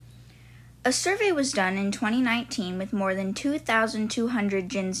A survey was done in 2019 with more than 2,200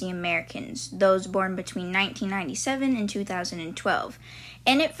 Gen Z Americans, those born between 1997 and 2012,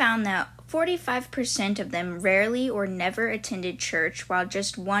 and it found that 45% of them rarely or never attended church, while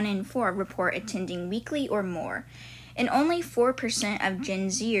just 1 in 4 report attending weekly or more. And only 4% of Gen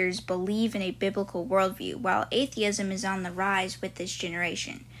Zers believe in a biblical worldview, while atheism is on the rise with this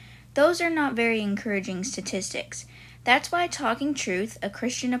generation. Those are not very encouraging statistics. That's why Talking Truth, a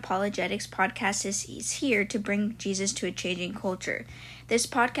Christian apologetics podcast, is here to bring Jesus to a changing culture. This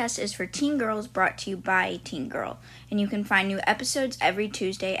podcast is for teen girls, brought to you by a teen girl, and you can find new episodes every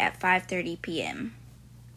Tuesday at 5:30 p.m.